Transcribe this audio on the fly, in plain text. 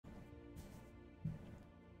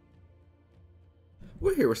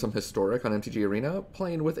We're here with some Historic on MTGArena,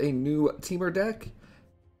 playing with a new Teamer deck,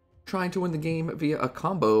 trying to win the game via a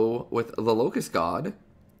combo with the Locust God,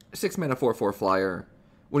 6 mana 4/4 flyer.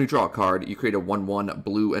 When you draw a card, you create a 1/1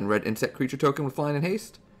 blue and red insect creature token with flying and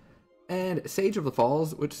haste. And Sage of the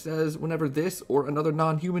Falls, which says whenever this or another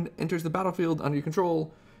non-human enters the battlefield under your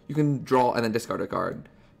control, you can draw and then discard a card.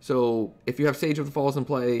 So if you have Sage of the Falls in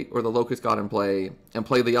play, or the Locust God in play, and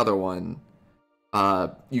play the other one,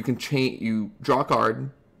 you can you draw a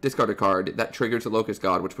card, discard a card, that triggers the Locust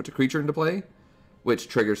God, which puts a creature into play, which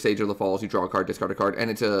triggers Sage of the Falls. You draw a card, discard a card,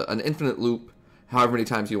 and it's an infinite loop. However many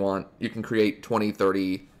times you want, you can create 20,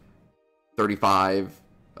 30, 35,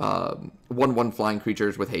 1/1 flying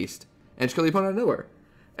creatures with haste, and just kill the opponent out of nowhere.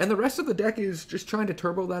 And the rest of the deck is just trying to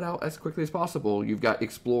turbo that out as quickly as possible. You've got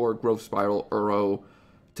Explore, Growth Spiral, Uro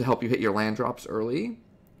to help you hit your land drops early.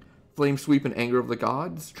 Flame Sweep and Anger of the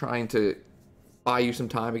Gods, trying to buy you some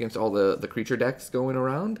time against all the creature decks going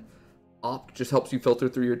around. Opt just helps you filter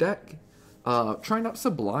through your deck. Trying out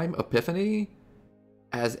Sublime Epiphany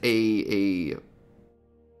as a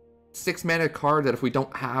 6 mana card that if we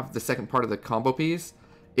don't have the second part of the combo piece,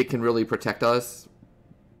 it can really protect us.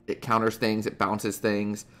 It counters things, it bounces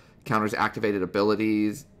things, counters activated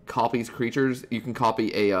abilities, copies creatures. You can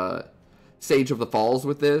copy a Sage of the Falls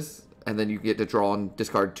with this, and then you get to draw and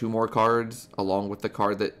discard 2 more cards along with the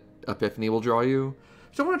card that Epiphany will draw you.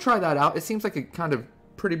 So I want to try that out. It seems like a kind of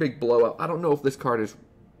pretty big blowout. I don't know if this card is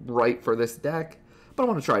right for this deck, but I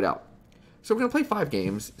want to try it out. So we're going to play 5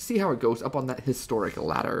 games, see how it goes up on that Historic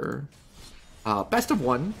ladder. Best of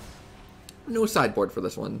 1. No sideboard for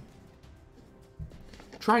this one.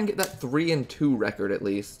 Try and get that 3-2 record at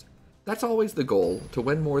least. That's always the goal, to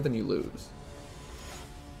win more than you lose.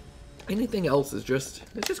 Anything else is just,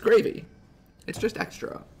 it's just gravy. It's just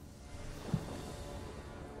extra.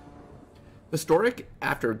 Historic,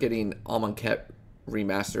 after getting Amonkhet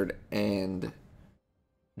remastered and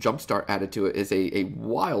Jumpstart added to it, is a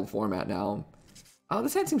wild format now.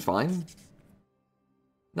 This hand seems fine.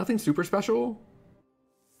 Nothing super special.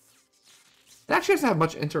 It actually doesn't have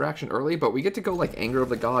much interaction early, but we get to go like Anger of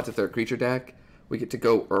the Gods if they're a creature deck. We get to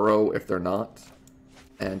go Uro if they're not.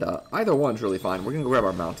 And either one's really fine. We're going to grab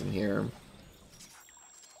our mountain here.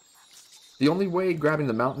 The only way grabbing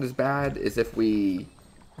the mountain is bad is if we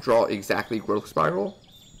draw exactly Growth Spiral.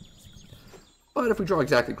 But if we draw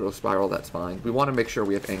exactly Growth Spiral, that's fine. We want to make sure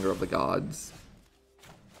we have Anger of the Gods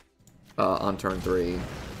on turn 3.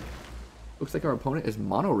 Looks like our opponent is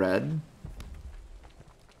mono red.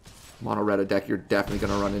 Mono red, a deck you're definitely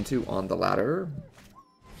going to run into on the ladder.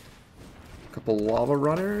 Couple Lava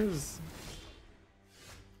Runners.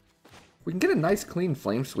 We can get a nice clean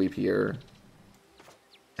Flame Sweep here.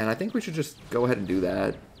 And I think we should just go ahead and do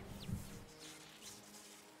that.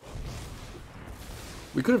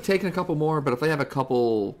 We could have taken a couple more, but if they have a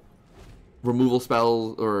couple removal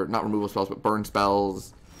spells, or not removal spells, but burn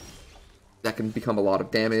spells, that can become a lot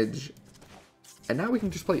of damage. And now we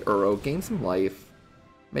can just play Uro, gain some life,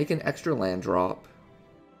 make an extra land drop.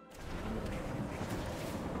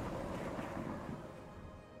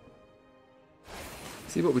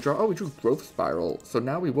 See what we draw. Oh, we drew Growth Spiral, so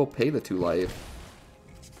now we will pay the 2 life.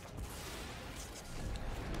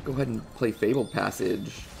 Go ahead and play Fabled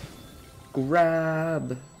Passage.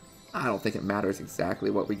 Grab. I don't think it matters exactly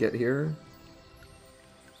what we get here.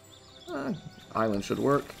 Island should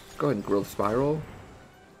work. Go ahead and Growth Spiral.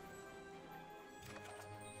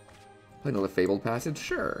 Play another Fabled Passage?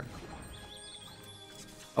 Sure.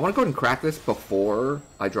 I want to go ahead and crack this before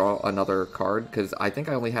I draw another card, because I think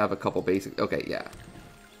I only have a couple basic... Okay, yeah.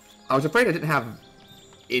 I was afraid I didn't have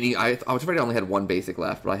any... I was afraid I only had 1 basic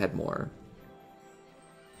left, but I had more.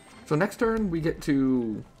 So next turn, we get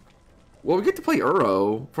to... Well, we get to play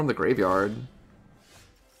Uro from the graveyard.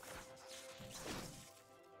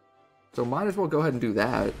 So might as well go ahead and do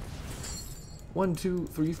that. 1, 2,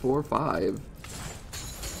 3, 4, 5.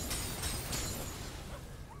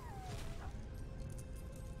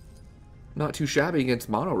 Not too shabby against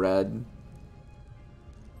mono red.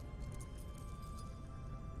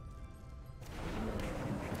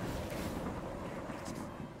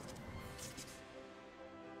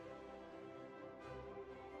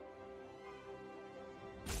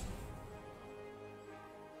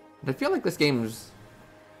 I feel like this game's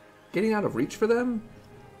getting out of reach for them.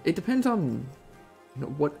 It depends on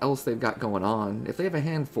what else they've got going on. If they have a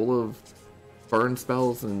hand full of burn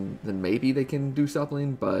spells, then maybe they can do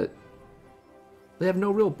something, but they have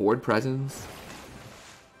no real board presence.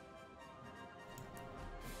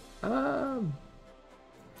 Yeah,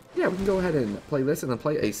 we can go ahead and play this and then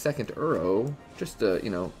play a second Uro, just to,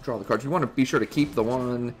 draw the cards. We want to be sure to keep the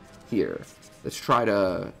one here. Let's try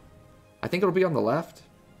to I think it'll be on the left,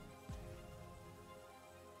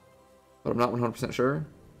 but I'm not 100% sure.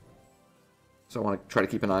 So I want to try to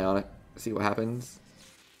keep an eye on it, see what happens.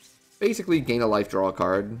 Basically, gain a life, draw a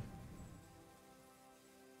card.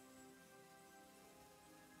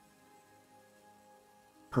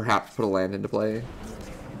 Perhaps put a land into play.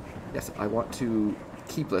 Yes, I want to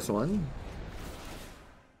keep this one.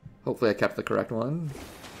 Hopefully I kept the correct one.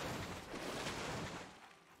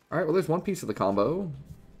 Alright, well there's one piece of the combo.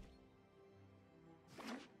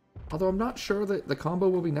 Although I'm not sure that the combo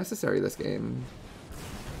will be necessary this game.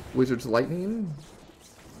 Wizard's Lightning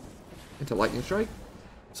into Lightning Strike.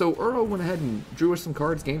 So Uro went ahead and drew us some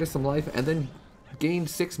cards, gained us some life, and then gained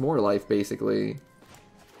 6 more life, basically.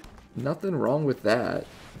 Nothing wrong with that.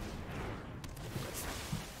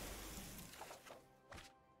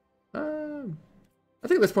 I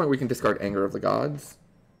think at this point we can discard Anger of the Gods.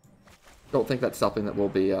 Don't think that's something that we'll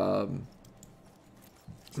be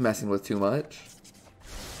messing with too much.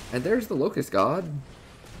 And there's the Locust God,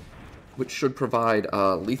 which should provide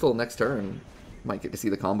lethal next turn. Might get to see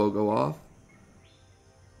the combo go off.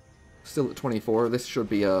 Still at 24. This should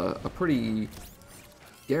be a pretty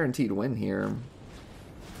guaranteed win here.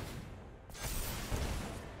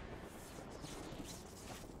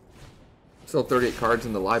 Still 38 cards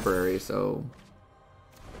in the library, so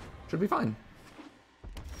should be fine.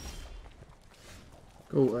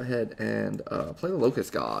 Go ahead and play the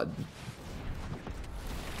Locust God.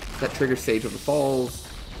 That triggers Sage of the Falls.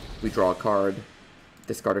 We draw a card,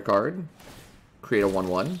 discard a card, create a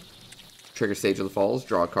 1/1. Trigger Sage of the Falls,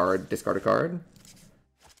 draw a card, discard a card.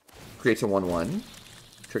 Creates a 1/1.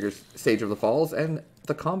 Triggers Sage of the Falls, and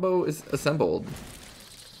the combo is assembled.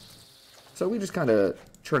 So we just kind of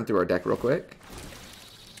churn through our deck real quick.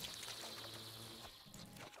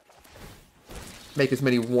 Make as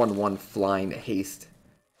many 1/1 flying haste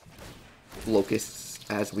locusts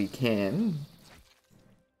as we can.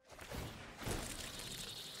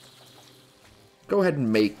 Go ahead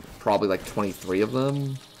and make probably like 23 of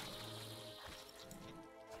them.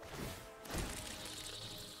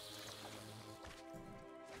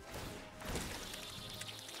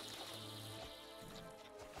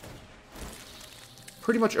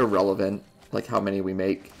 Pretty much irrelevant, like how many we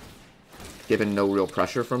make, given no real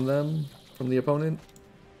pressure from them, from the opponent.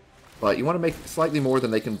 But you want to make slightly more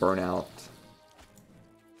than they can burn out.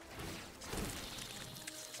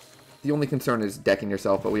 The only concern is decking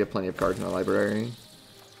yourself, but we have plenty of cards in our library.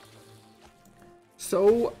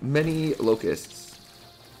 So many Locusts.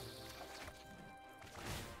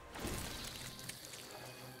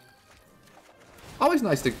 Always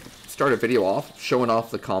nice to start a video off showing off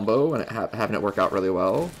the combo and having it work out really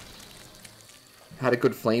well. Had a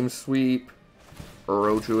good flame sweep.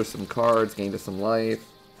 Uro drew us some cards, gained us some life.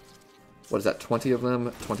 What is that, 20 of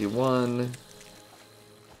them? 21.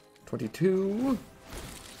 22.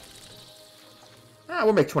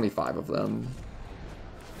 We'll make 25 of them.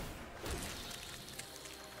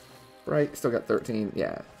 Right, still got 13.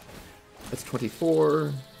 Yeah. That's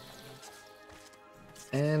 24.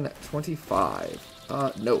 And 25.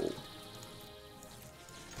 No.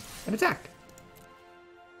 An attack.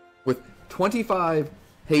 With 25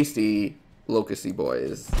 hasty Locusty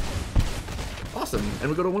boys. Awesome. And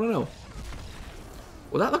we go to 1-0.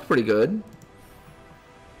 Well, that looked pretty good.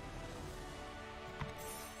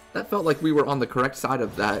 That felt like we were on the correct side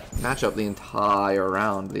of that matchup the entire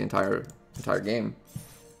round, the entire game.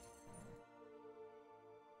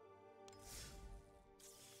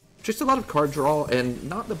 Just a lot of card draw and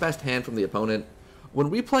not the best hand from the opponent. When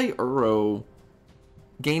we play Uro,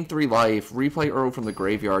 gain 3 life, replay Uro from the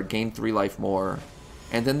graveyard, gain 3 life more,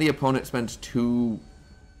 and then the opponent spends 2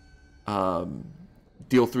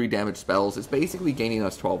 deal 3 damage spells, it's basically gaining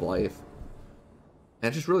us 12 life. And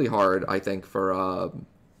it's just really hard, I think, for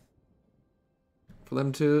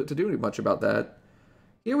them to do much about that.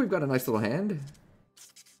 Here we've got a nice little hand.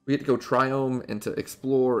 We get to go Triome into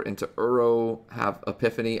Explore, into Uro, have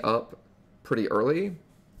Epiphany up pretty early.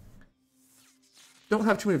 Don't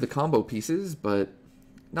have too many of the combo pieces, but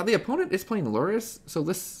now the opponent is playing Lurrus, so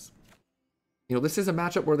this, you know, this is a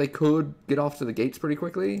matchup where they could get off to the gates pretty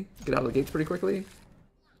quickly, get out of the gates pretty quickly.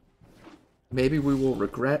 Maybe we will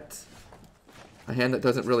regret a hand that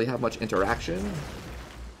doesn't really have much interaction.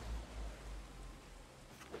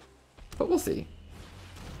 But we'll see.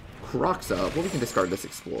 Crocs up. Well, we can discard this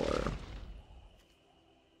Explorer.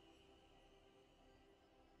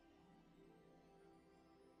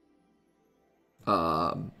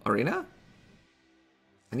 Arena?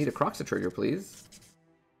 I need a Croxa trigger, please.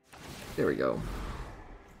 There we go.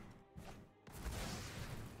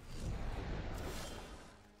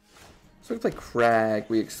 So we play Crag,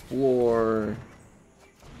 we explore.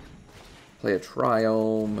 Play a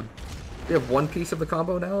Triome. We have one piece of the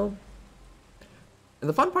combo now. And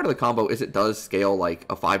the fun part of the combo is it does scale like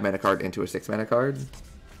a 5-mana card into a 6-mana card.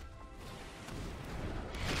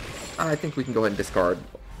 I think we can go ahead and discard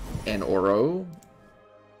an Oro.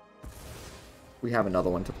 We have another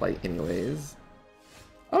one to play anyways.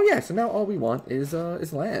 Oh yeah, so now all we want is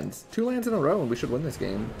lands. 2 lands in a row and we should win this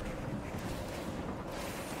game.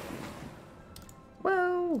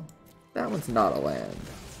 Well, that one's not a land.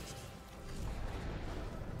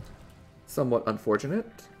 Somewhat unfortunate.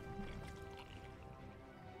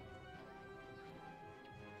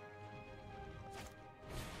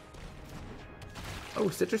 Oh,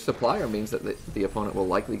 Citrus Supplier means that the opponent will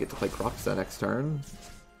likely get to play Croxa next turn.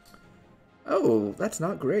 Oh, that's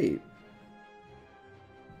not great.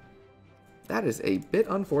 That is a bit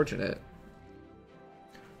unfortunate.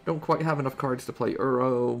 Don't quite have enough cards to play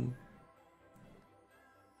Uro.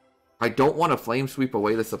 I don't want to Flame Sweep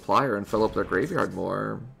away the Supplier and fill up their graveyard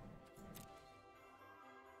more.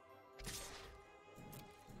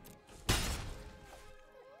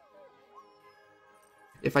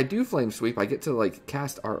 If I do Flame Sweep, I get to, like,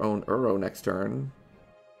 cast our own Uro next turn.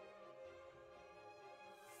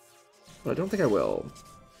 But I don't think I will.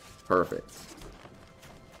 Perfect.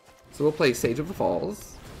 So we'll play Sage of the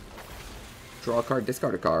Falls. Draw a card,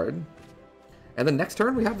 discard a card. And then next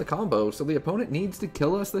turn we have the combo, so the opponent needs to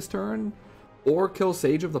kill us this turn, or kill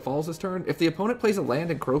Sage of the Falls this turn. If the opponent plays a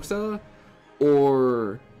land in Croxa,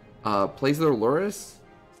 or plays their Lurrus,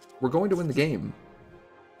 we're going to win the game.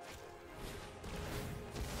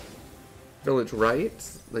 Village Right,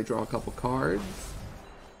 they draw a couple cards.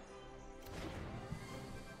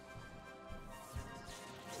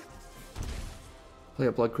 Play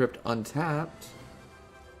a Blood Crypt untapped.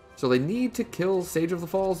 So they need to kill Sage of the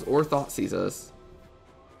Falls or Thoughtseize us.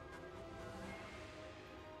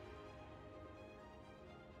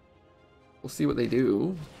 We'll see what they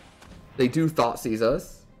do. They do Thoughtseize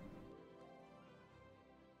us.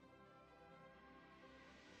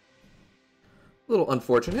 A little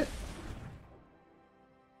unfortunate.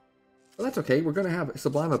 But that's okay. We're going to have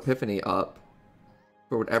Sublime Epiphany up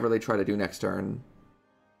for whatever they try to do next turn.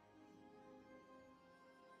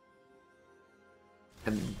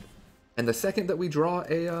 And the second that we draw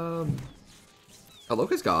a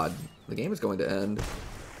Locust God, the game is going to end. So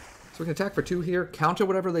we can attack for 2 here, counter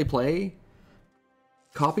whatever they play,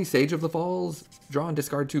 copy Sage of the Falls, draw and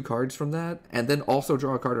discard 2 cards from that, and then also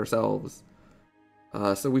draw a card ourselves.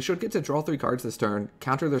 So we should get to draw 3 cards this turn,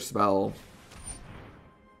 counter their spell.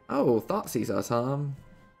 Oh, Thoughtseize us, huh?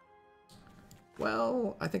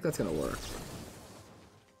 Well, I think that's going to work.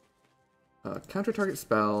 Counter target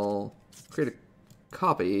spell, create a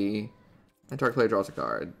copy, and target player draws a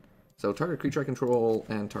card. So target creature I control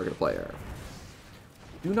and target a player.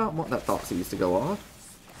 Do not want that Thoughtseize to go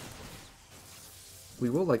off. We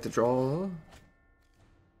will like to draw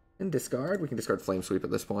and discard. We can discard Flame Sweep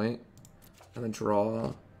at this point. And then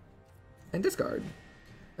draw and discard.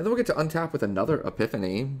 And then we'll get to untap with another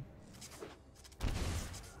Epiphany.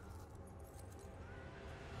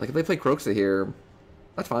 Like if they play Croxa here,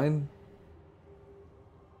 that's fine.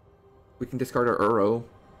 We can discard our Uro.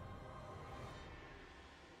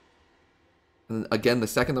 And again, the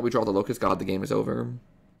second that we draw the Locust God, the game is over.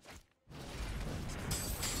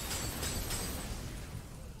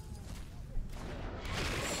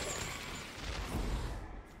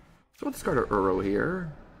 So we'll discard our Uro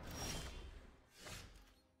here.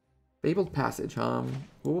 Fabled Passage, huh?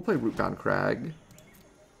 Well, we'll play Rootbound Crag.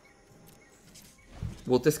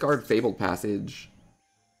 We'll discard Fabled Passage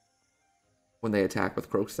when they attack with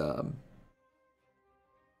Croxa.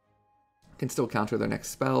 Can still counter their next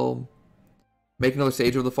spell. Make another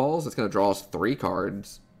Sage of the Falls. It's going to draw us 3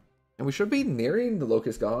 cards. And we should be nearing the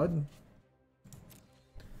Locust God.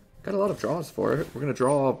 Got a lot of draws for it. We're going to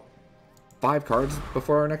draw 5 cards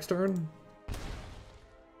before our next turn.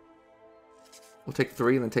 We'll take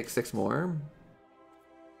 3 and then take 6 more.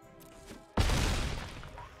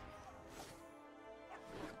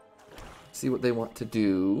 See what they want to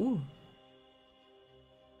do.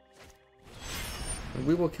 And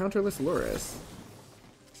we will counterless Lurrus.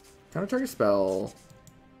 Counter target spell.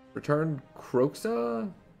 Return Croxa.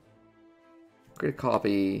 Create a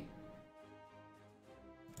copy.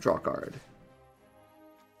 Draw a card.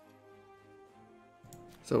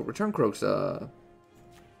 So return Croxa.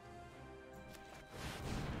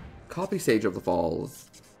 Copy Sage of the Falls.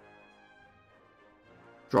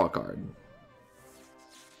 Draw a card.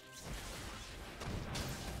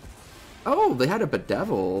 Oh, they had a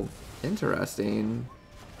Bedevil. Interesting.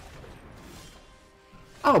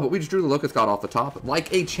 Oh, but we just drew the Locust God off the top.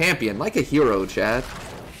 Like a champion. Like a hero, chat.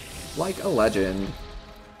 Like a legend.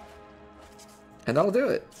 And that'll do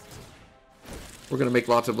it. We're gonna make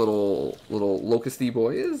lots of little locusty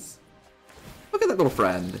boys. Look at that little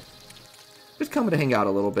friend. Just coming to hang out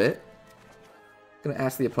a little bit. Gonna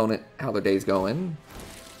ask the opponent how their day's going.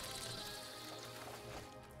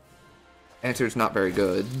 Answer's not very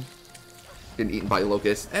good. Getting eaten by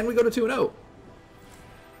Locust. And we go to 2-0.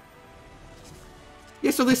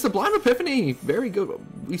 Yeah, so the Sublime Epiphany, very good.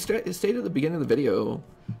 We stated at the beginning of the video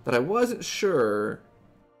that I wasn't sure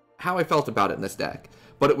how I felt about it in this deck.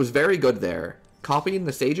 But it was very good there. Copying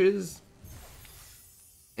the Sages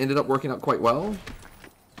ended up working out quite well.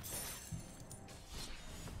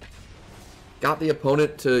 Got the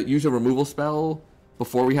opponent to use a removal spell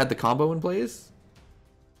before we had the combo in place.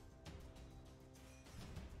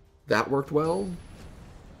 That worked well.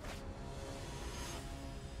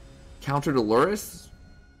 Countered Aluris.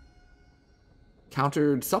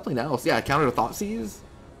 Countered something else. Yeah, countered a Thoughtseize.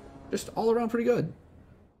 Just all around pretty good.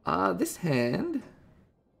 This hand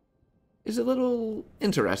is a little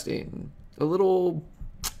interesting. A little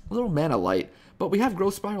mana light. But we have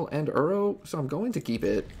Growth Spiral and Uro, so I'm going to keep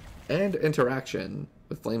it. And Interaction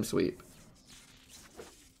with Flame Sweep.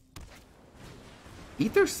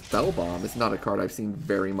 Ether Spellbomb is not a card I've seen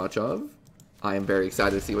very much of. I am very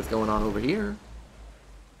excited to see what's going on over here.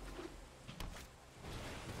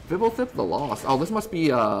 Vibblethip the Lost. Oh, this must be,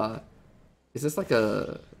 is this like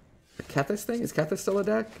a Kethis thing? Is Kethis still a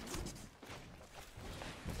deck?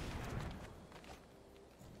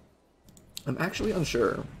 I'm actually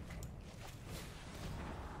unsure.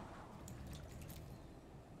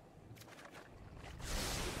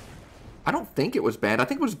 I don't think it was banned. I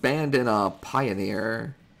think it was banned in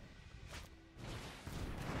Pioneer.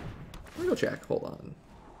 Let me go check. Hold on.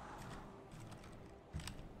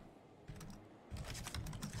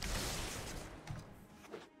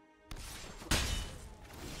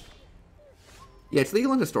 Yeah, it's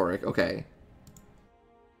legal and historic. Okay.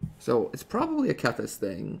 So, it's probably a Kethis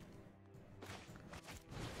thing.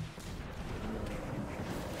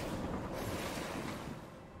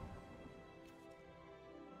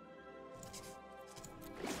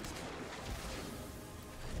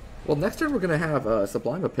 Well, next turn we're going to have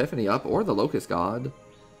Sublime Epiphany up, or the Locust God.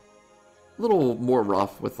 A little more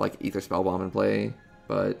rough with, like, Ether Spellbomb in play,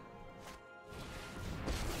 but...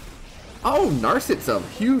 Oh, Narset's a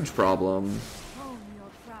huge problem.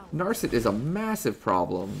 Narset is a massive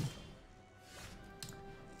problem.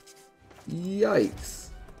 Yikes.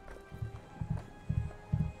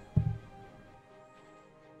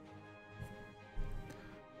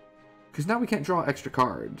 Because now we can't draw extra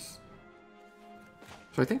cards.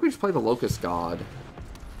 So I think we just play the Locust God.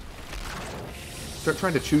 Start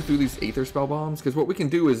trying to chew through these Aether Spellbombs, because what we can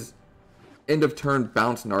do is end of turn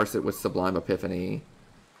bounce Narset with Sublime Epiphany.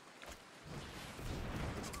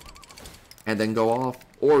 And then go off,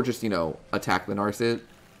 or just, you know, attack the Narset.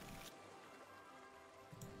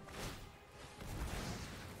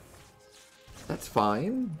 That's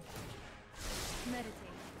fine. Meditate.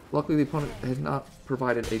 Luckily the opponent has not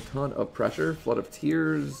provided a ton of pressure. Flood of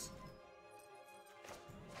Tears.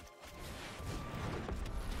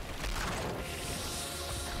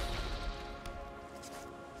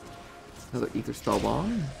 Another Ether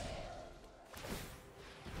Spellbomb.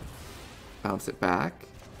 Bounce it back.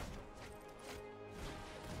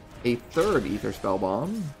 A third Ether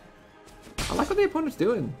Spellbomb. I like what the opponent's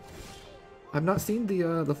doing. I've not seen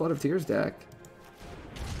the Flood of Tears deck.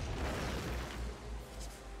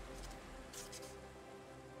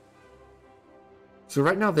 So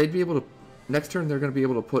right now they'd be able to... Next turn they're going to be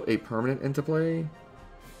able to put a permanent into play.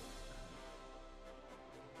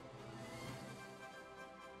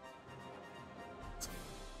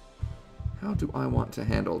 How do I want to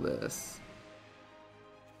handle this?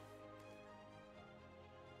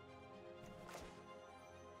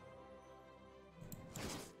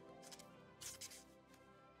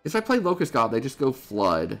 If I play Locust God, they just go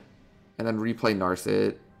Flood, and then replay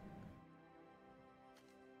Narset.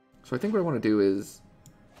 So I think what I want to do is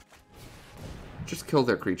just kill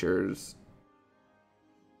their creatures.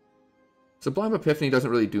 Sublime Epiphany doesn't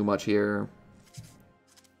really do much here.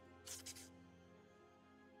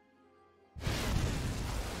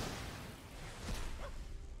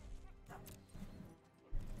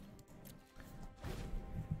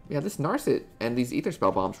 Yeah, this Narset and these Ether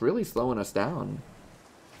Spellbombs really slowing us down.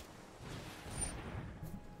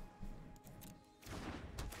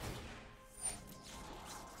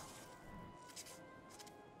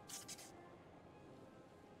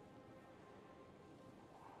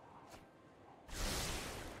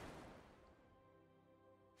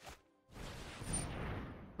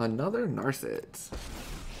 Another Narset.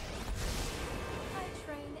 I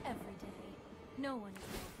train every day. No one is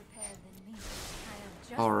more prepared than me.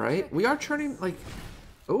 Alright, we are turning, like...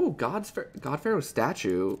 Oh, God Pharaoh's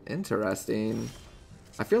statue. Interesting.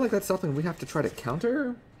 I feel like that's something we have to try to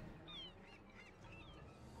counter.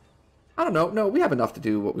 I don't know. No, we have enough to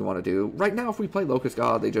do what we want to do. Right now, if we play Locust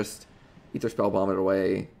God, they just either spell bomb it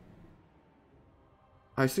away.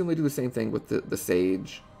 I assume they do the same thing with the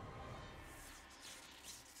Sage.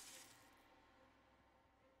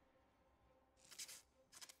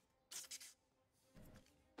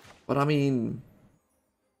 But I mean...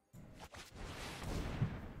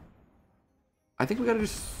 I think we gotta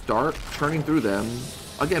just start churning through them.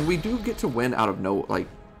 Again, we do get to win out of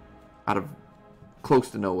out of close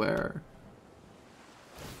to nowhere.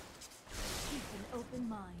 Keep an open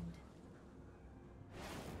mind.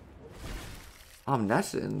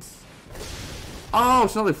 Omniscience. Oh,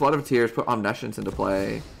 so now the Flood of Tears put Omniscience into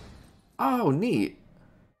play. Oh, neat.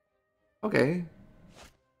 Okay.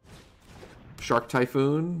 Shark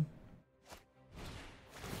Typhoon.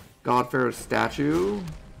 God Pharaoh's statue.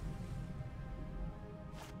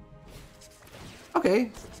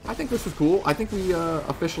 Okay, I think this is cool. I think we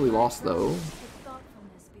officially lost, though.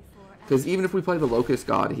 Because even if we play the Locust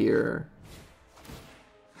God here,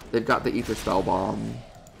 they've got the Ether Spell Bomb.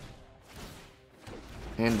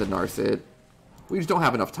 And the Narset. We just don't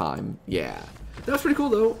have enough time. Yeah. That was pretty cool,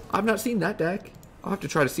 though. I've not seen that deck. I'll have to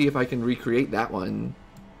try to see if I can recreate that one.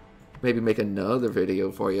 Maybe make another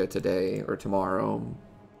video for you today or tomorrow.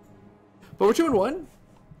 But we're 2-1.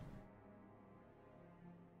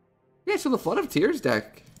 Yeah, so the Flood of Tears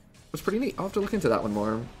deck was pretty neat. I'll have to look into that one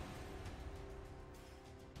more.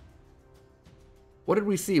 What did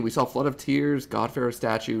we see? We saw Flood of Tears, God Pharaoh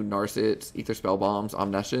statue, Narset, Ether Spell Bombs,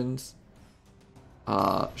 Omniscience,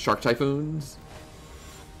 Shark Typhoons.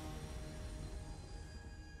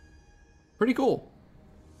 Pretty cool.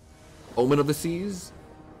 Omen of the Seas,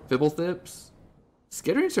 Fibblethips,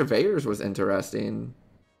 Skittering Surveyors was interesting.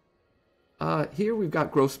 Here we've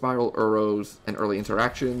got Growth Spiral, Uros, and Early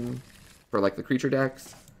Interaction for like the creature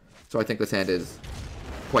decks. So I think this hand is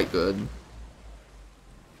quite good.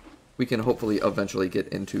 We can hopefully eventually get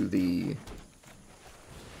into the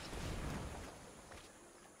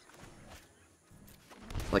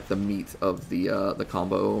like the meat of the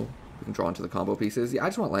combo. We can draw into the combo pieces. Yeah, I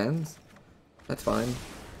just want lands. That's fine.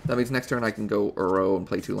 That means next turn I can go Uro and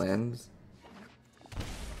play 2 lands.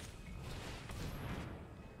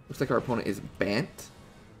 Looks like our opponent is Bant.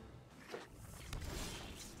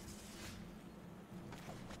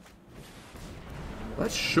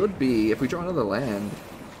 That should be, if we draw another land,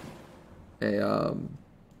 a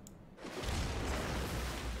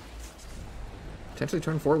potentially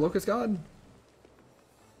turn 4 Locust God,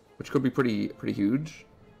 which could be pretty huge,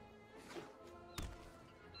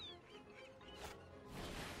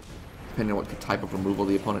 depending on what type of removal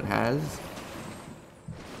the opponent has.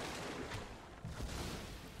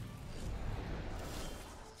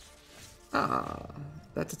 Ah,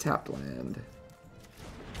 that's a tapped land.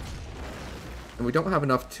 And we don't have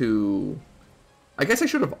enough to... I guess I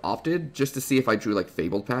should have opted just to see if I drew, like,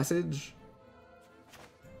 Fabled Passage.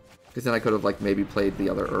 Because then I could have, like, maybe played the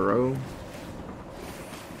other Uro.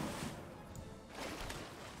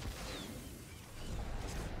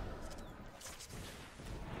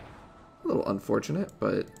 A little unfortunate,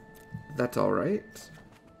 but that's alright.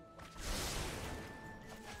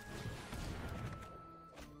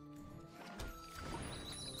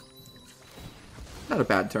 Not a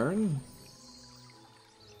bad turn.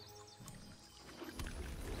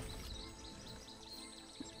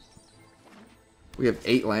 We have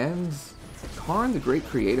 8 lands. Karn, the Great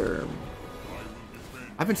Creator.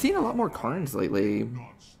 I've been seeing a lot more Karns lately.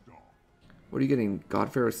 What are you getting?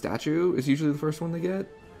 God Pharaoh's statue is usually the first one they get.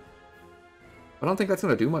 I don't think that's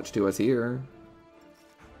going to do much to us here.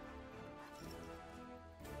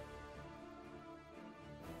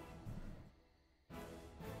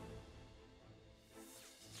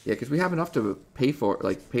 Yeah, because we have enough to pay for,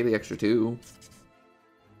 like, pay the extra 2.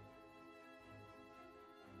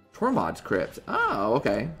 Tormod's Crypt. Oh,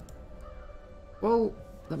 okay. Well,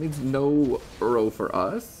 that means no Uro for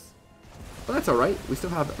us. But that's alright. We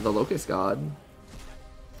still have the Locust God.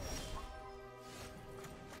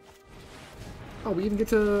 Oh, we even get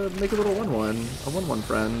to make a little 1-1. A 1-1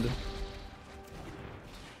 friend.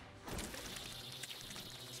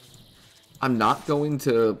 I'm not going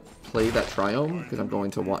to play that Triome, because I'm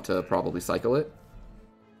going to want to probably cycle it.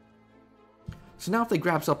 So now if they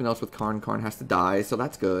grab something else with Karn, Karn has to die, so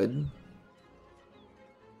that's good.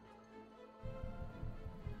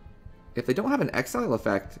 If they don't have an exile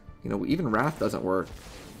effect, you know, even Wrath doesn't work.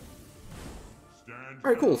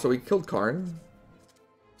 Alright, cool, so we killed Karn.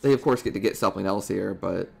 They, of course, get to get something else here,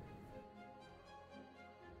 but...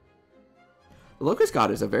 The Locust God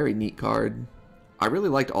is a very neat card. I really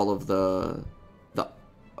liked all of the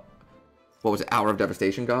what was it, Hour of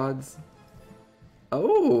Devastation gods?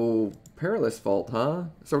 Oh, Perilous Fault, huh?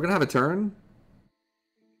 So we're gonna have a turn?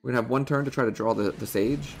 We're gonna have one turn to try to draw the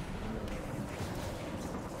Sage?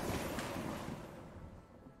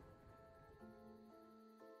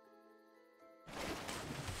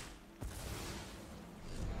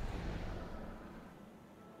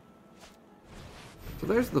 So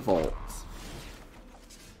there's the vault.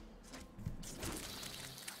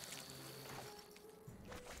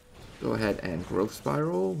 Go ahead and Growth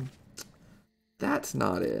Spiral. That's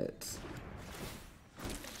not it.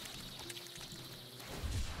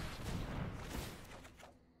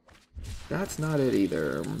 That's not it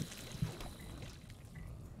either.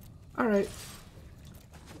 Alright.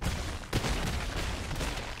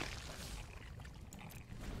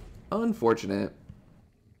 Unfortunate.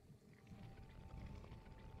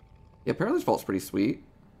 Yeah, Perilous Vault's pretty sweet.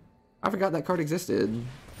 I forgot that card existed.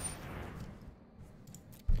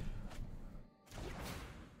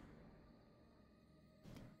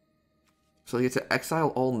 So you get to exile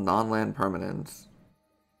all non-land permanents.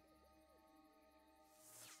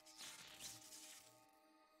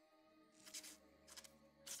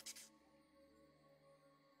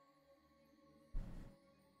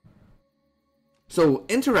 So,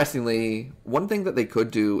 interestingly, one thing that they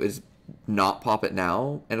could do is not pop it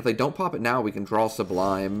now. And if they don't pop it now, we can draw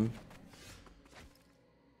Sublime.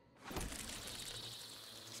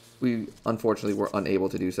 We, unfortunately, were unable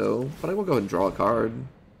to do so. But I will go ahead and draw a card.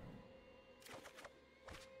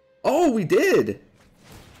 Oh, we did!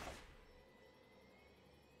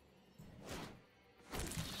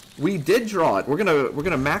 We did draw it. We're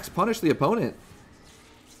gonna max punish the opponent.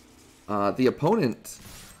 The opponent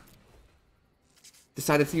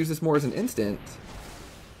decided to use this more as an instant.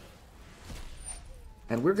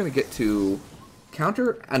 And we're gonna get to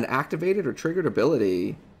counter an activated or triggered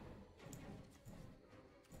ability.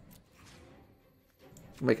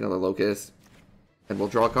 Make another Locust. And we'll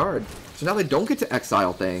draw a card. So now they don't get to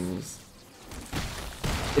exile things.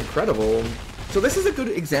 Incredible. So this is a good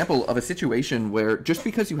example of a situation where just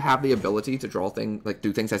because you have the ability to draw things, like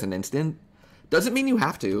do things as an instant, doesn't mean you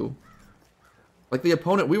have to. Like the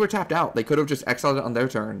opponent, we were tapped out. They could have just exiled it on their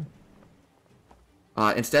turn.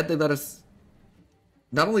 Instead, they let us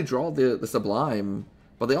not only draw the Sublime,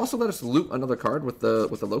 but they also let us loot another card with the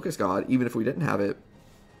Locust God, even if we didn't have it.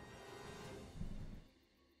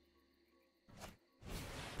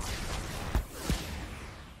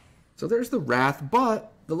 So there's the Wrath,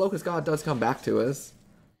 but the Locust God does come back to us.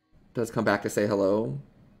 Does come back to say hello.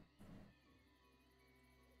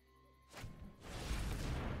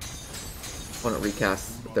 Want to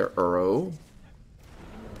recast their Uro.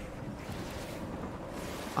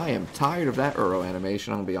 I am tired of that Uro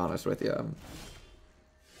animation, I'm going to be honest with you.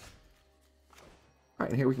 Alright,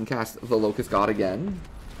 and here we can cast the Locust God again.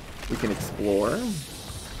 We can explore.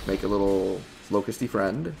 Make a little Locusty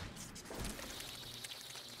friend.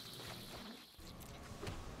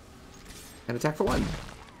 And attack for 1.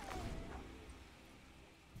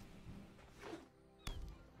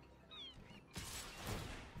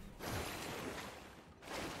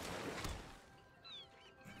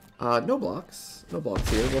 No blocks. No blocks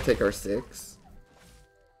here. We'll take our 6.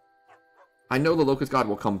 I know the Locust God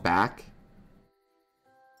will come back.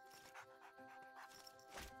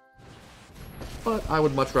 But I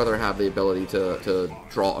would much rather have the ability to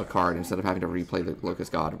draw a card instead of having to replay the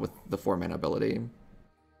Locust God with the 4-mana ability.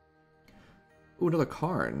 Ooh, another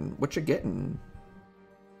Karn. What you getting?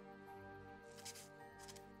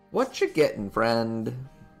 What you getting, friend?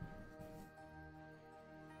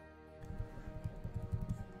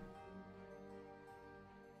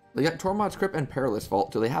 They got Tormod's Crypt and Perilous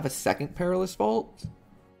Vault. Do they have a second Perilous Vault?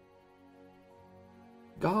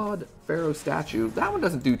 God, Pharaoh Statue. That one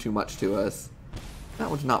doesn't do too much to us. That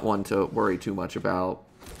one's not one to worry too much about.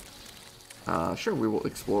 Sure, we will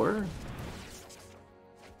explore.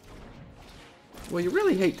 Well, you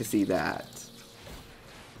really hate to see that.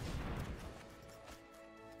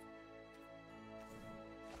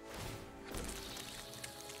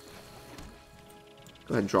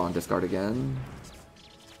 Go ahead and draw and discard again.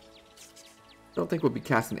 Don't think we'll be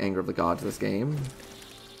casting Anger of the Gods this game.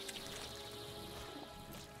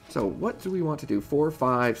 So, what do we want to do? 4,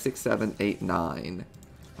 5, 6, 7, 8, 9.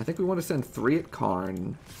 I think we want to send 3 at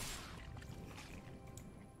Karn.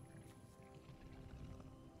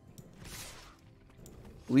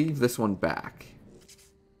 Leave this one back.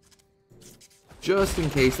 Just in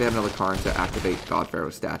case they have another Karn to activate God Pharaoh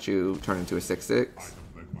Statue, turn into a 6/6.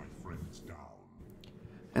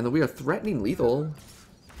 And then we are threatening lethal.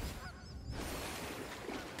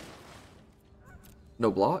 No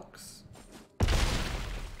blocks.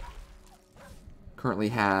 Currently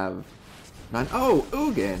have 9. Oh,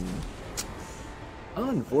 Ugin!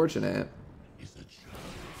 Unfortunate.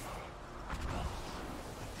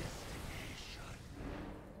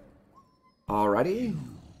 Alrighty.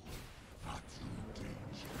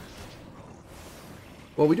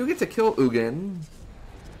 Well, we do get to kill Ugin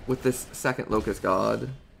with this second Locust God.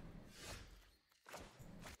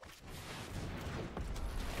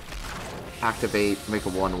 Activate, make a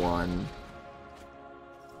 1/1.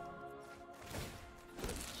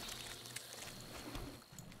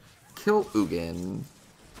 Kill Ugin.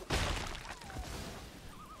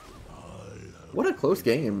 What a close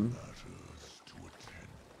game.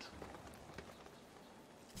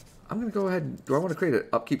 I'm gonna go ahead. Do I want to create an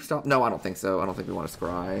upkeep stop? No, I don't think so. I don't think we want to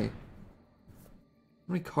scry. How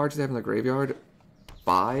many cards do they have in the graveyard?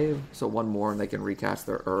 5. So 1 more and they can recast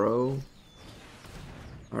their Uro.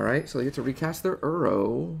 Alright, so they get to recast their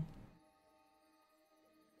Uro.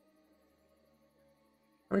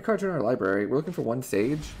 How many cards are in our library? We're looking for 1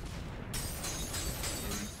 Sage.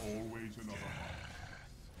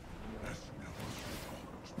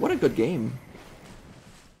 What a good game.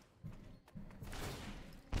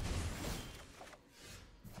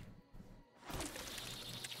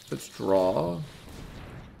 Let's draw.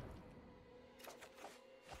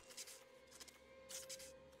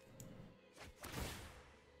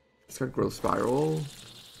 Start Growth Spiral.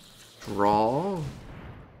 Draw.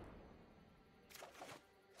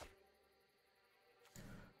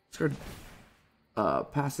 Start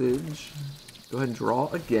Passage. Go ahead and draw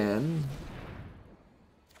again.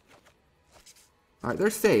 Alright,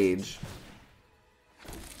 there's Sage.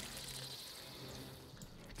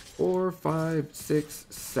 4, 5, 6,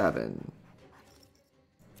 7.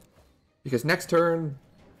 Because next turn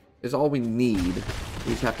is all we need.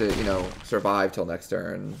 We just have to, you know, survive till next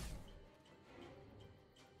turn.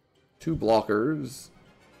 2 blockers.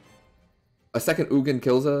 A second Ugin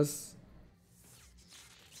kills us.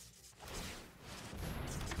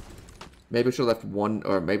 Maybe I should have left 1,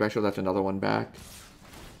 or maybe I should have left another one back.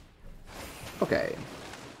 Okay.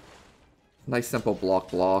 Nice simple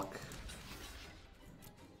block. Go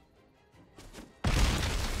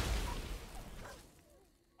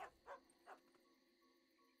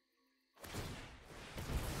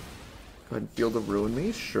ahead and Field of Ruin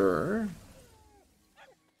me, sure.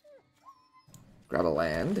 Grab a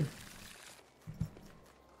land.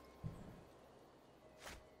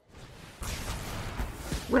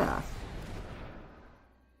 Wrath.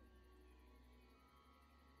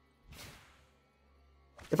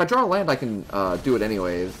 If I draw a land, I can do it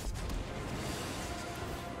anyways.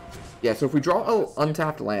 Yeah, so if we draw an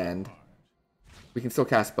untapped land, we can still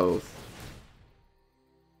cast both.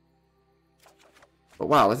 But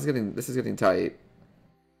wow, this is getting tight.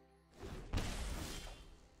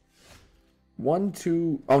 1,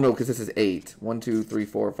 2. Oh no, because this is 8. 1, 2, 3,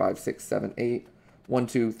 4, 5, 6, 7, 8. 1,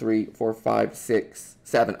 2, 3, 4, 5, 6,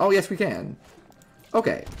 7. Oh yes, we can.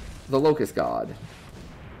 Okay, the Locust God.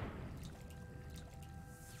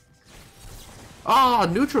 Ah,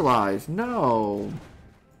 neutralized. No.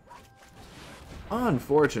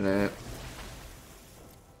 Unfortunate.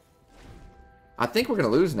 I think we're gonna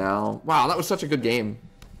lose now. Wow, that was such a good game.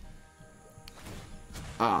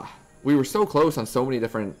 Ah, we were so close on so many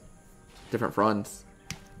different fronts.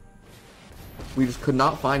 We just could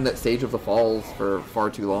not find that Sage of the Falls for far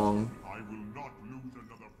too long. I will not lose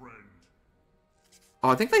another friend. Oh,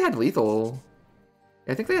 I think they had lethal.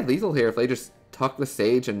 Yeah, I think they had lethal here if they just tuck the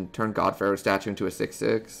Sage and turn Godpharaoh statue into a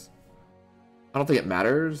 6/6. I don't think it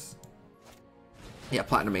matters. Yeah,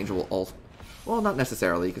 Platinum Angel will also... Well, not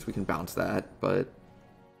necessarily, because we can bounce that, but...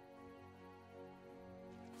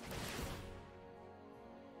 I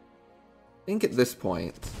think at this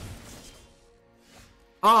point...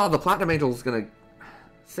 Ah, the Platinum Angel is gonna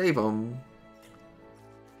save him.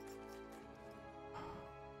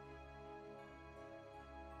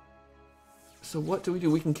 So what do?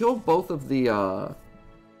 We can kill both of the, Do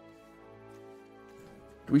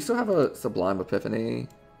we still have a Sublime Epiphany?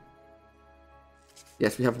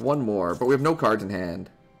 Yes, we have 1 more, but we have no cards in hand.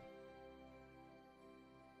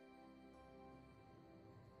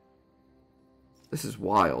 This is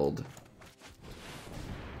wild.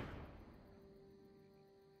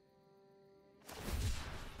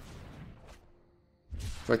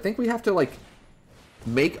 So I think we have to, like,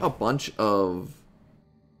 make a bunch of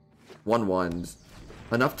 1/1s.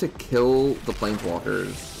 Enough to kill the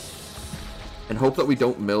Planeswalkers. And hope that we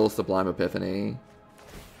don't mill Sublime Epiphany.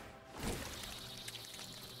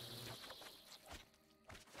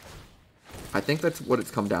 I think that's what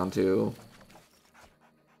it's come down to.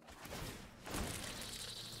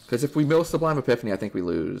 Because if we mill Sublime Epiphany, I think we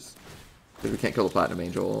lose. Because we can't kill the Platinum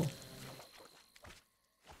Angel.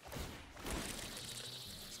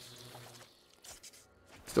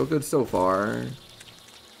 Still good so far.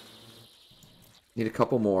 Need a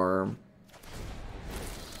couple more.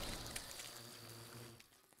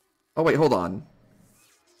 Oh wait, hold on.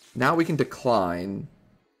 Now we can decline.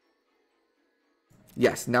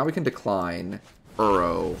 Yes, now we can decline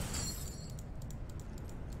Uro.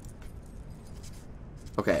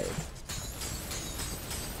 Okay.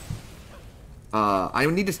 I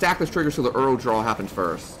need to stack this trigger so the Uro draw happens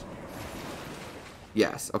first.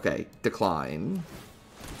 Yes, okay. Decline.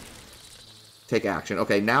 Take action.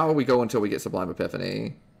 Okay, now we go until we get Sublime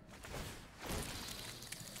Epiphany.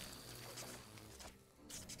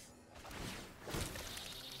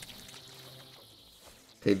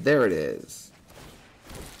 Okay, there it is.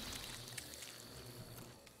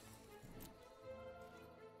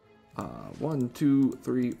 One, two,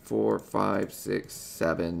 three, four, five, six,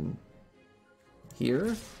 seven.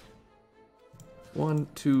 Here. 1,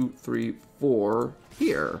 2, 3, 4.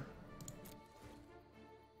 Here.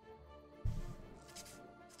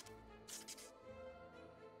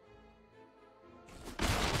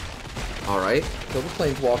 Alright, kill the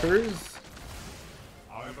Planeswalkers.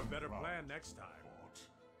 I have a better plan next time.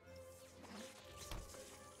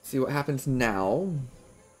 See what happens now.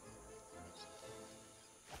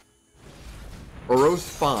 Uro's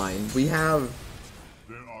fine. We have...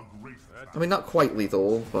 There are great... I mean, not quite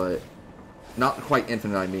lethal, but... Not quite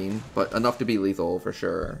infinite, I mean. But enough to be lethal, for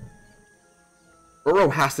sure.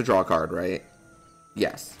 Uro has to draw a card, right?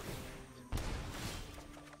 Yes.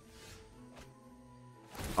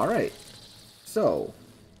 Alright. So...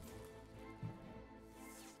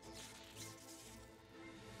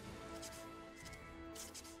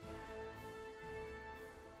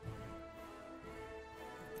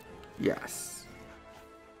 Yes.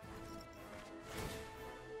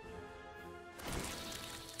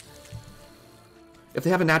 If they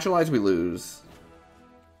have a naturalize, we lose.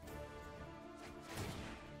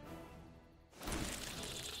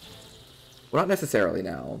 Well, not necessarily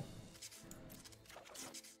now.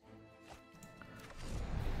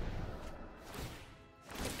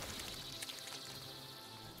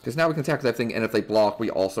 Because now we can attack that thing, and if they block, we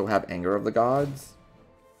also have Anger of the Gods.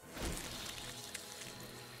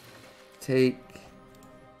 Take...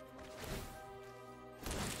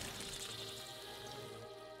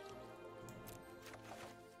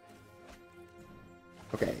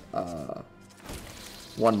 Okay,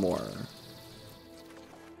 one more.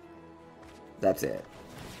 That's it.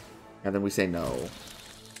 And then we say no.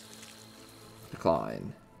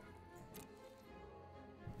 Decline.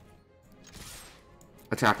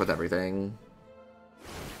 Attack with everything.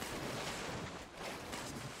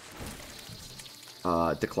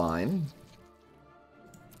 Decline.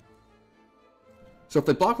 So if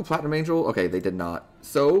they block with Platinum Angel, okay, they did not.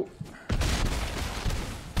 So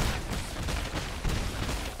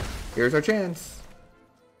here's our chance.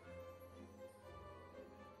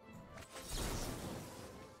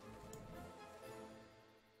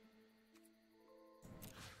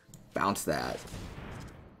 Bounce that.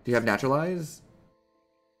 Do you have Naturalize?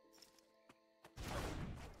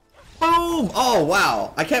 Boom! Oh,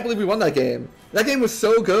 wow. I can't believe we won that game. That game was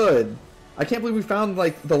so good. I can't believe we found,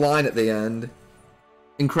 like, the line at the end.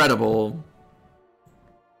 Incredible.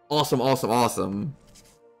 Awesome, awesome, awesome.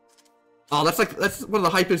 Oh, that's one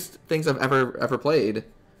of the hypest things I've ever played.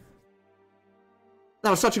 That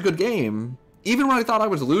was such a good game. Even when I thought I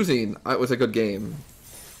was losing, it was a good game.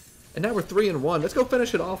 And now we're 3-1. Let's go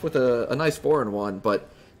finish it off with a nice 4-1. But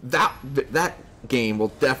that game will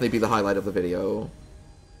definitely be the highlight of the video.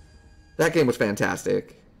 That game was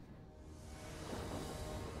fantastic.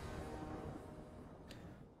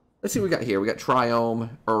 Let's see what we got here. We got Triome,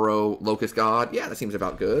 Uro, Locust God. Yeah, that seems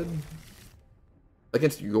about good.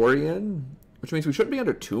 Against Yorion, which means we shouldn't be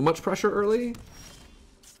under too much pressure early.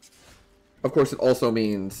 Of course, it also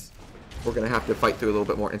means we're going to have to fight through a little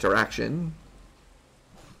bit more interaction.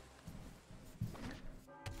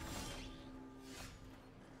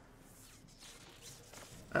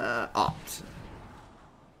 Opt.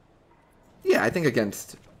 Yeah, I think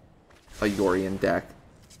against a Yorion deck,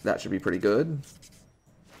 that should be pretty good.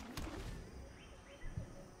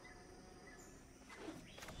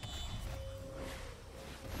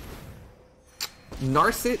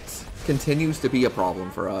 Narset continues to be a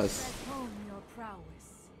problem for us.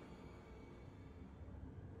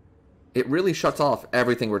 It really shuts off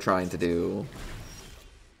everything we're trying to do.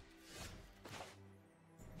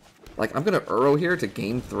 Like, I'm gonna Uro here to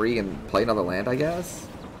gain 3 and play another land, I guess.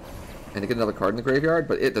 And to get another card in the graveyard,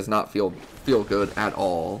 but it does not feel good at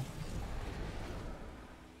all.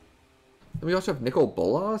 And we also have Nicol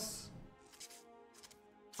Bolas.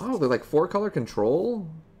 Oh, they're like 4-color control?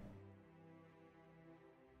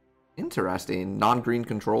 Interesting. Non-green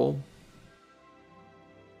control.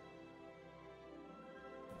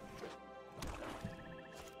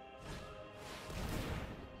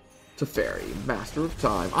 Teferi, Master of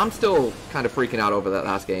Time. I'm still kind of freaking out over that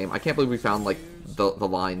last game. I can't believe we found, like, the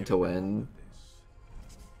line to win.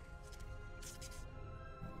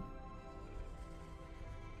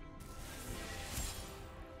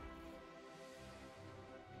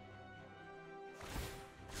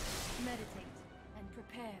 Meditate and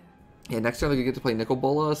prepare. Yeah, next turn they get to play Nicol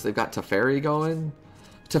Bolas. They've got Teferi going.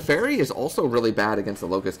 Teferi is also really bad against the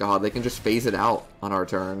Locust God. They can just phase it out on our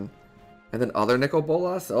turn. And then other Nicol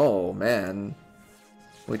Bolas? Oh, man.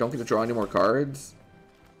 We don't get to draw any more cards.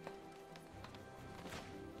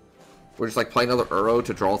 We're just like playing another Uro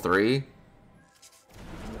to draw 3.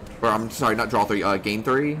 Or I'm sorry, not draw 3, gain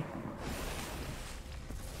 3.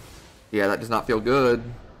 Yeah, that does not feel good.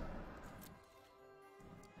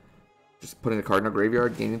 Just putting a card in our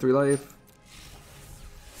graveyard, gaining 3 life.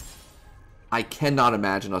 I cannot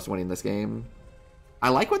imagine us winning this game. I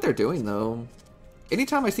like what they're doing, though.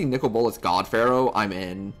 Anytime I see Nicol Bolas God Pharaoh, I'm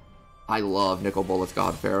in. I love Nicol Bolas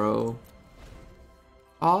God Pharaoh.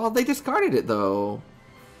 Oh, they discarded it, though.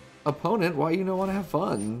 Opponent, why you don't want to have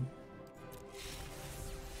fun?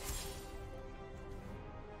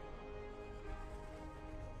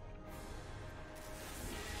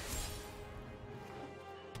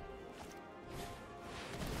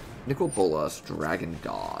 Nicol Bolas, Dragon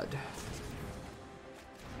God.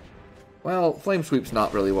 Well, Flame Sweep's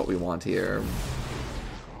not really what we want here.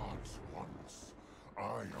 Gods once,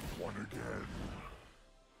 I am one again.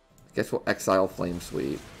 Guess we'll exile Flame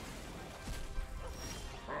Sweep.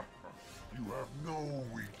 You have no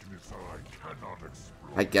weakness I cannot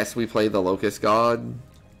explore. I guess we play the Locust God.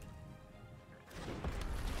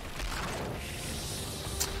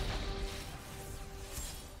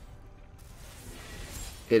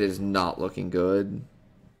 It is not looking good.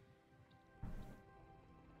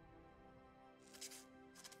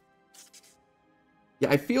 Yeah,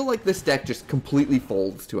 I feel like this deck just completely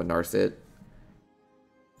folds to a Narset.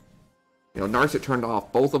 You know, Narset turned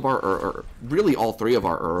off both of our, or really all 3 of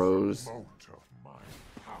our Uros.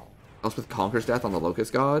 Else with Conquer's Death on the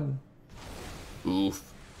Locust God. Oof.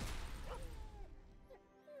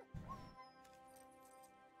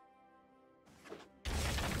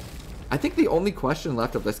 I think the only question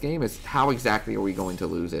left of this game is how exactly are we going to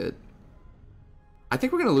lose it? I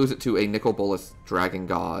think we're going to lose it to a Nicol Bolas Dragon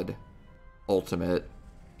God ultimate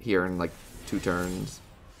here in like 2 turns.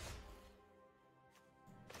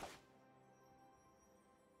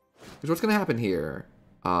 Because what's going to happen here?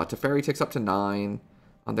 Teferi ticks up to 9.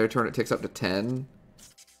 On their turn it ticks up to 10.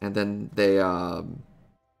 And then they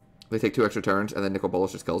take 2 extra turns and then Nicol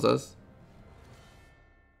Bolas just kills us.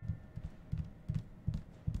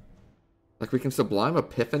 Like, we can Sublime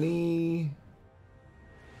Epiphany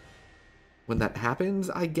when that happens,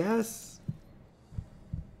 I guess.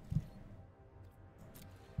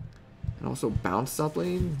 And also bounce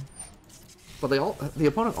something. But the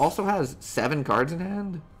opponent also has 7 cards in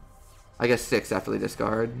hand. I guess 6 after they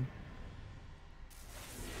discard.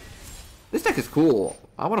 This deck is cool.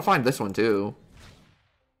 I want to find this one too.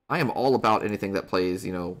 I am all about anything that plays,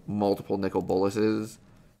 you know, multiple Nicol Bolases.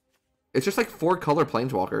 It's just like 4 color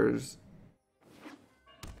Planeswalkers.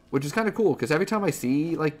 Which is kind of cool, because every time I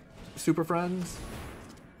see, like, Super Friends...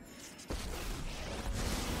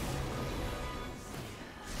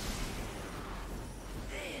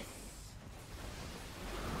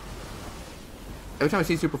 Every time I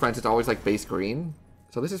see Super Friends, it's always, like, base green.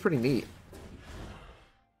 So this is pretty neat.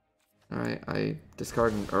 Alright, I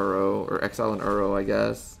discard an Uro, or exile an Uro, I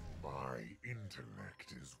guess. My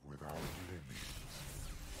intellect is without limits.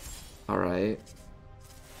 Alright.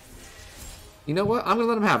 You know what? I'm going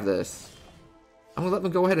to let him have this. I'm going to let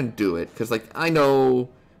them go ahead and do it. Because, like, I know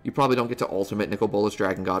you probably don't get to ultimate Nicol Bolas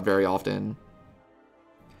Dragon God very often.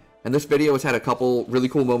 And this video has had a couple really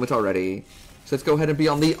cool moments already. So let's go ahead and be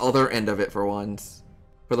on the other end of it for once.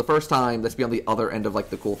 For the first time, let's be on the other end of,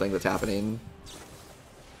 like, the cool thing that's happening.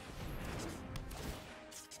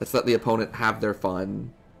 Let's let the opponent have their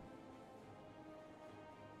fun.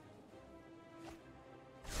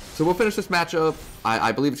 So we'll finish this matchup.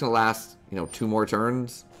 I believe it's going to last, you know, 2 more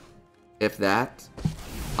turns. If that.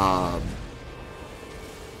 And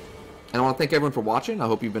I want to thank everyone for watching. I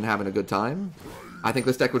hope you've been having a good time. I think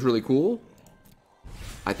this deck was really cool.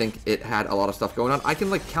 I think it had a lot of stuff going on. I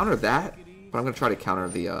can, like, counter that. But I'm going to try to counter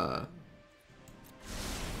the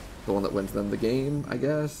one that wins them the game, I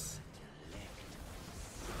guess.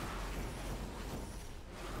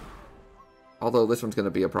 Although this one's going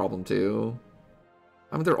to be a problem too.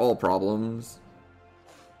 I mean, they're all problems.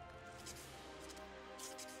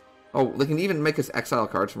 Oh, they can even make us exile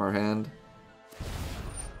cards from our hand.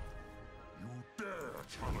 You dare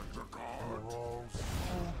challenge a god?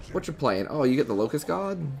 What you playing? Oh, you get the Locust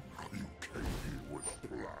God? You came here with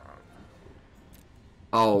plan.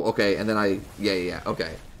 Oh, okay, and then yeah,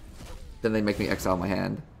 okay. Then they make me exile my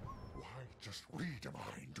hand. Why just read a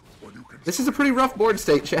mind when you can... This is a pretty rough board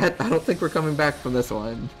state, chat. I don't think we're coming back from this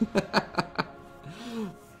one.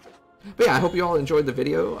 But yeah, I hope you all enjoyed the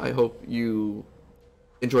video. I hope you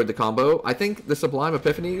enjoyed the combo. I think the Sublime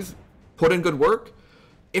Epiphanies put in good work.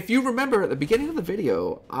 If you remember at the beginning of the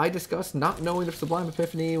video, I discussed not knowing if Sublime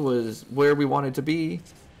Epiphany was where we wanted to be.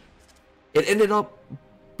 It ended up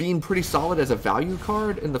being pretty solid as a value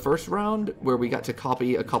card in the first round, where we got to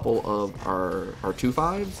copy a couple of our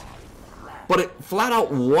 2/5s. But it flat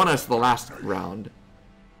out won us the last round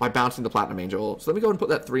by bouncing the Platinum Angel. So let me go ahead and put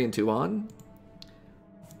that 3 and 2 on.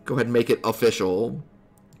 Go ahead and make it official.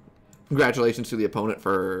 Congratulations to the opponent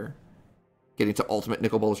for getting to Ultimate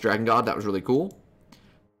Nicol Bolas Dragon God. That was really cool.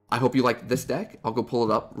 I hope you liked this deck. I'll go pull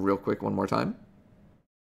it up real quick one more time.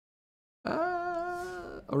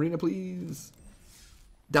 Arena, please.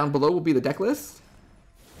 Down below will be the deck list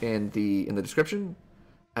and in the description,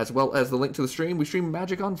 as well as the link to the stream. We stream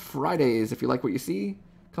Magic on Fridays. If you like what you see,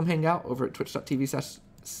 come hang out over at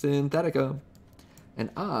twitch.tv/Synthetica. And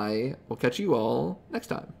I will catch you all next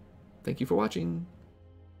time. Thank you for watching.